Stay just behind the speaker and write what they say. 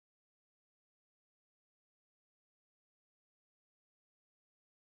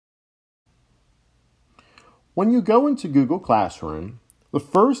When you go into Google Classroom, the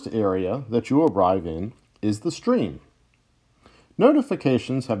first area that you arrive in is the stream.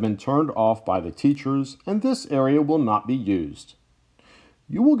 Notifications have been turned off by the teachers, and this area will not be used.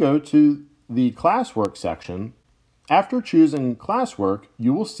 You will go to the classwork section. After choosing classwork,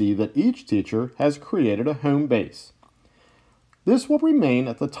 you will see that each teacher has created a home base. This will remain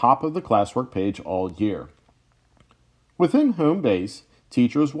at the top of the classwork page all year. Within home base,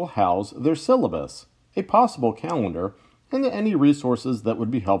 teachers will house their syllabus, a possible calendar, and any resources that would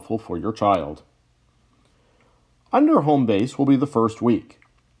be helpful for your child. Under home base will be the first week.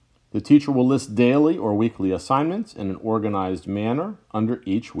 The teacher will list daily or weekly assignments in an organized manner under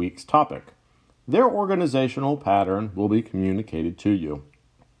each week's topic. Their organizational pattern will be communicated to you.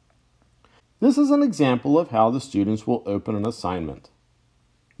 This is an example of how the students will open an assignment.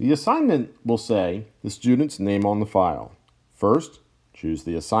 The assignment will say the student's name on the file. First, choose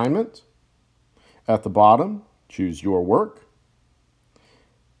the assignment. At the bottom, choose your work.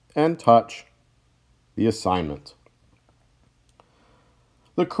 And touch the assignment.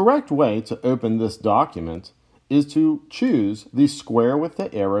 The correct way to open this document is to choose the square with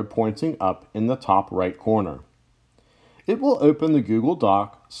the arrow pointing up in the top right corner. It will open the Google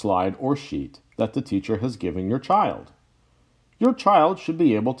Doc, slide, or sheet that the teacher has given your child. Your child should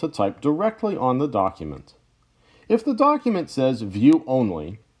be able to type directly on the document. If the document says View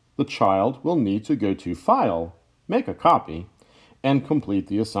Only, the child will need to go to File, make a copy, and complete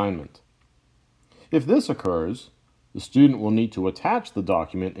the assignment. If this occurs, the student will need to attach the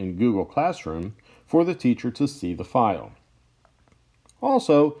document in Google Classroom for the teacher to see the file.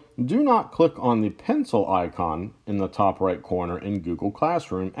 Also, do not click on the pencil icon in the top right corner in Google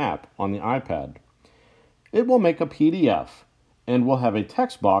Classroom app on the iPad. It will make a PDF and will have a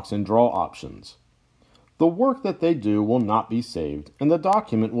text box and draw options. The work that they do will not be saved, and the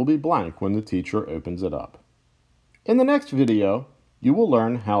document will be blank when the teacher opens it up. In the next video, you will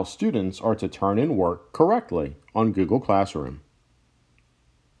learn how students are to turn in work correctly on Google Classroom.